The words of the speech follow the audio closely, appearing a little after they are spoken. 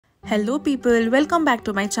Hello people, welcome back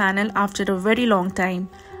to my channel after a very long time.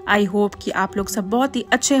 I hope कि आप लोग सब बहुत ही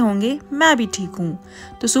अच्छे होंगे। मैं भी ठीक हूँ।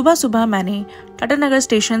 तो सुबह सुबह मैंने टाटा नगर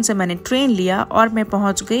स्टेशन से मैंने ट्रेन लिया और मैं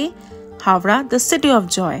पहुँच गई Howrah, the city of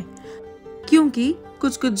Joy, क्योंकि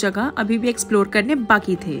कुछ जगह अभी भी एक्सप्लोर करने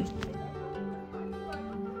बाकी थे।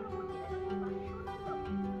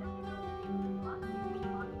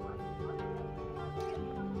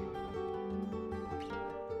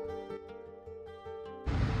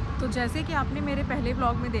 तो जैसे कि आपने मेरे पहले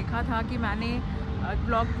व्लॉग में देखा था कि मैंने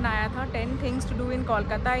व्लॉग बनाया था 10 things to do in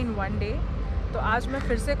Kolkata in one day. तो आज मैं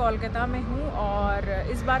फिर से कोलकाता में हूँ और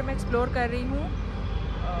इस बार मैं एक्सप्लोर कर रही हूँ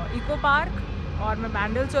इको पार्क और मैं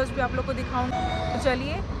बैंडल चर्च भी आप लोग को दिखाऊंगी। तो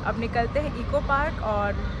चलिए अब निकलते हैं इको पार्क और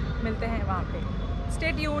मिलते हैं वहाँ पे।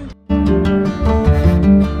 Stay tuned.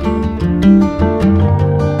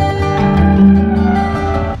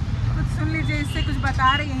 कुछ सुन लीजिए, इससे कुछ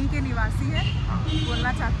बता रहे यहीं के निवासी है,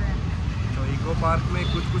 बोलना चाहते हैं। तो इको पार्क में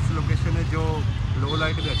कुछ लोकेशन है जो लो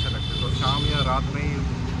लाइट में अच्छा लगता है, तो शाम या रात में ही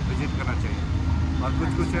विजिट करना चाहिए, और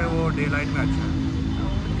कुछ है वो डे लाइट में अच्छा है।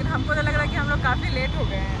 लेकिन हमको तो लग रहा है कि हम लोग काफ़ी लेट हो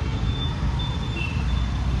गए हैं।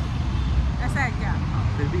 ऐसा है क्या?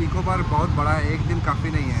 फिर भी इको पार्क बहुत बड़ा है, एक दिन काफ़ी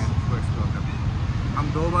नहीं है इसको एक्सप्लोर करना।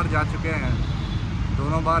 हम 2 बार जा चुके हैं,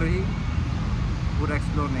 दोनों बार ही पूरा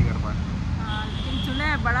एक्सप्लोर नहीं कर पाए। लेकिन सुना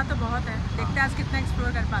है बड़ा तो बहुत है, देखते हैं आज कितना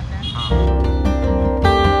एक्सप्लोर कर पाते हैं।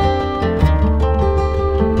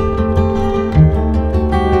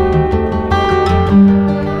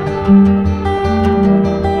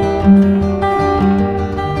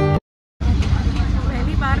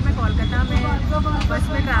 पहली बार मैं कोलकाता में बस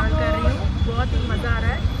में ट्रैवल कर रही हूँ, बहुत ही मज़ा आ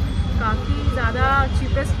रहा है। काफ़ी ज़्यादा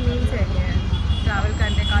चीपेस्ट मीन्स है ये ट्रैवल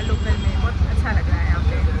करने का लोकल में, बहुत अच्छा लग रहा है यहाँ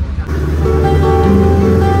पे।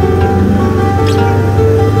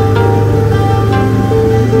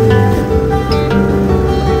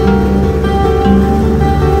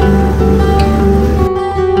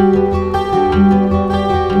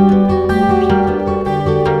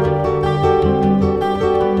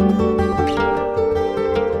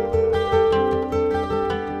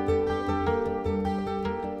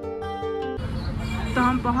 तो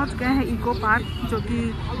हम पहुंच गए हैं इको पार्क, जो कि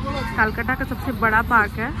कलकत्ता का सबसे बड़ा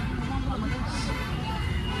पार्क है।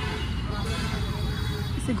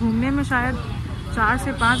 इसे घूमने में शायद 4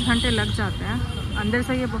 से 5 घंटे लग जाते हैं। अंदर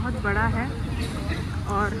से ये बहुत बड़ा है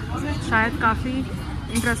और शायद काफ़ी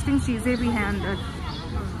इंटरेस्टिंग चीज़ें भी हैं अंदर।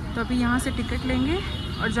 तो अभी यहाँ से टिकट लेंगे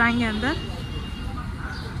और जाएंगे अंदर।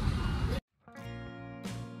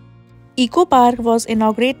 Ecopark was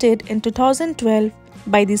inaugurated in 2012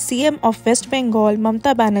 by the CM of West Bengal,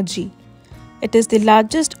 Mamata Banerjee. It is the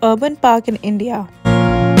largest urban park in India.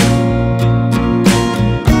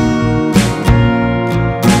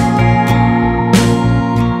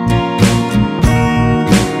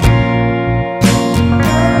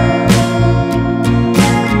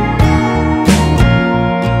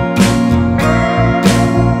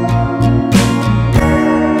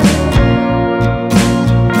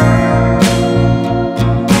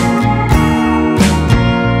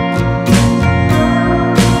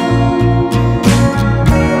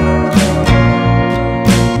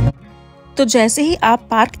 तो जैसे ही आप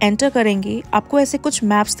पार्क एंटर करेंगे, आपको ऐसे कुछ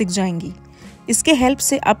मैप्स दिख जाएंगी। इसके हेल्प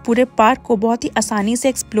से आप पूरे पार्क को बहुत ही आसानी से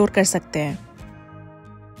एक्सप्लोर कर सकते हैं।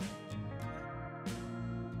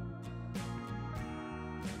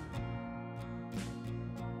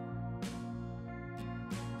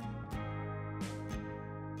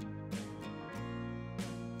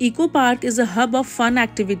 Eco Park is a hub of fun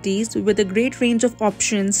activities with a great range of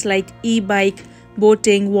options like e-bike,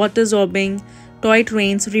 boating, water zorbing, toy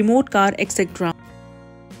trains, remote car, etc.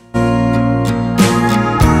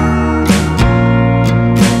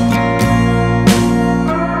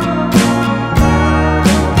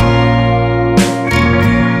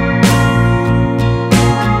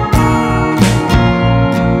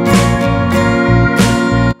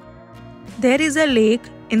 There is a lake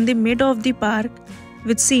in the mid of the park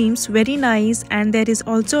which seems very nice, and there is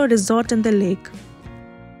also a resort in the lake.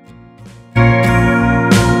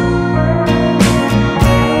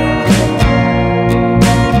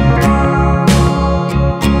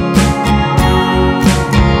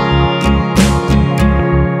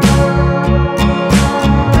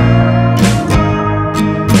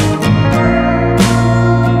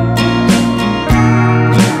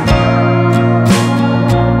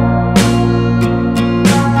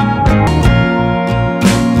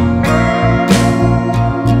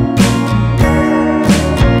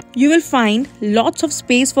 You will find lots of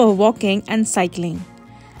space for walking and cycling.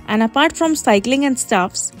 And apart from cycling and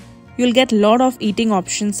stuffs, you'll get lot of eating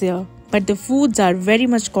options here, but the foods are very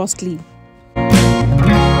much costly.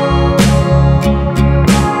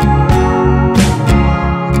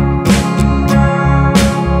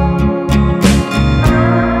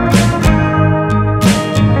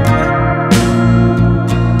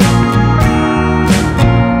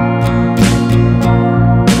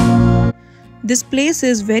 This place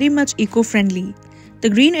is very much eco-friendly. The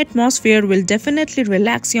green atmosphere will definitely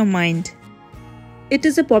relax your mind. It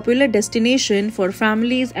is a popular destination for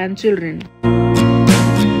families and children.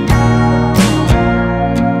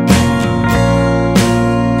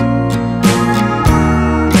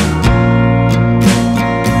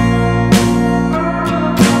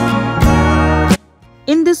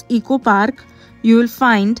 In this Ecopark, you will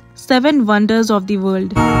find 7 wonders of the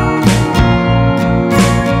world.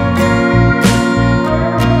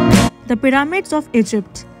 The Pyramids of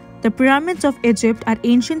Egypt. The Pyramids of Egypt are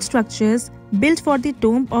ancient structures built for the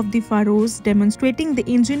tomb of the pharaohs, demonstrating the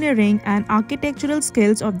engineering and architectural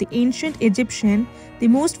skills of the ancient Egyptian, the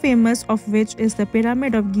most famous of which is the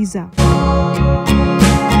Pyramid of Giza.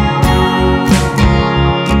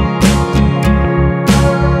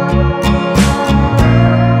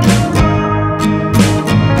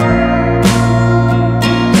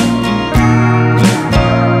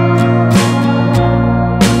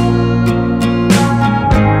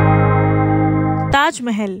 Taj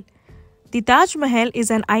Mahal. The Taj Mahal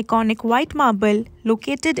is an iconic white marble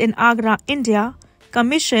located in Agra, India,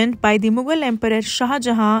 commissioned by the Mughal Emperor Shah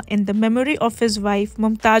Jahan in the memory of his wife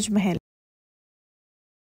Mumtaz Mahal.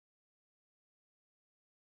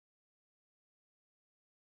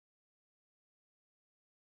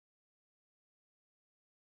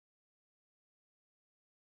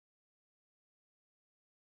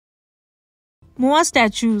 Moa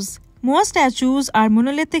statues. Moa statues are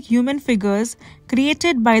monolithic human figures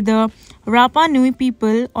created by the Rapa Nui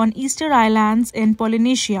people on Easter Islands in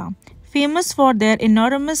Polynesia, famous for their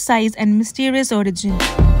enormous size and mysterious origin.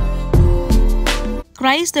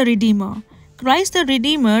 Christ the Redeemer. Christ the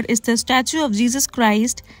Redeemer is the statue of Jesus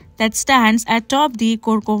Christ that stands atop the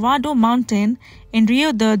Corcovado mountain in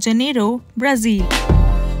Rio de Janeiro, Brazil.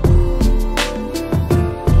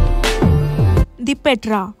 The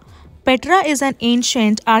Petra. Petra is an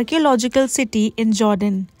ancient archaeological city in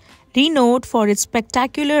Jordan, renowned for its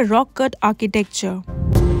spectacular rock-cut architecture.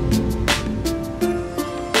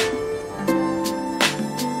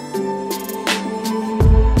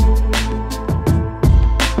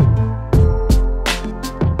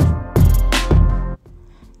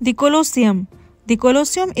 The Colosseum. The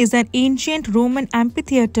Colosseum is an ancient Roman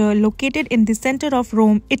amphitheater located in the center of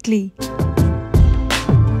Rome, Italy.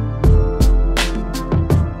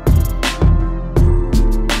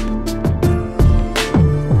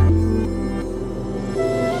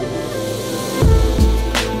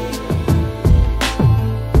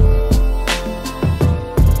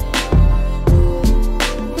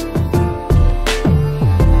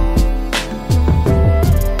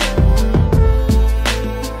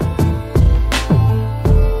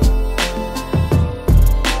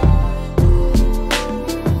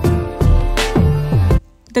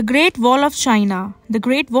 The Great Wall of China. The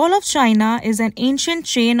Great Wall of China is an ancient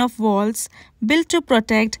chain of walls built to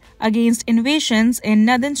protect against invasions in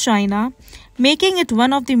northern China, making it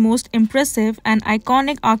one of the most impressive and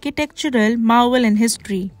iconic architectural marvels in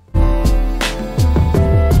history.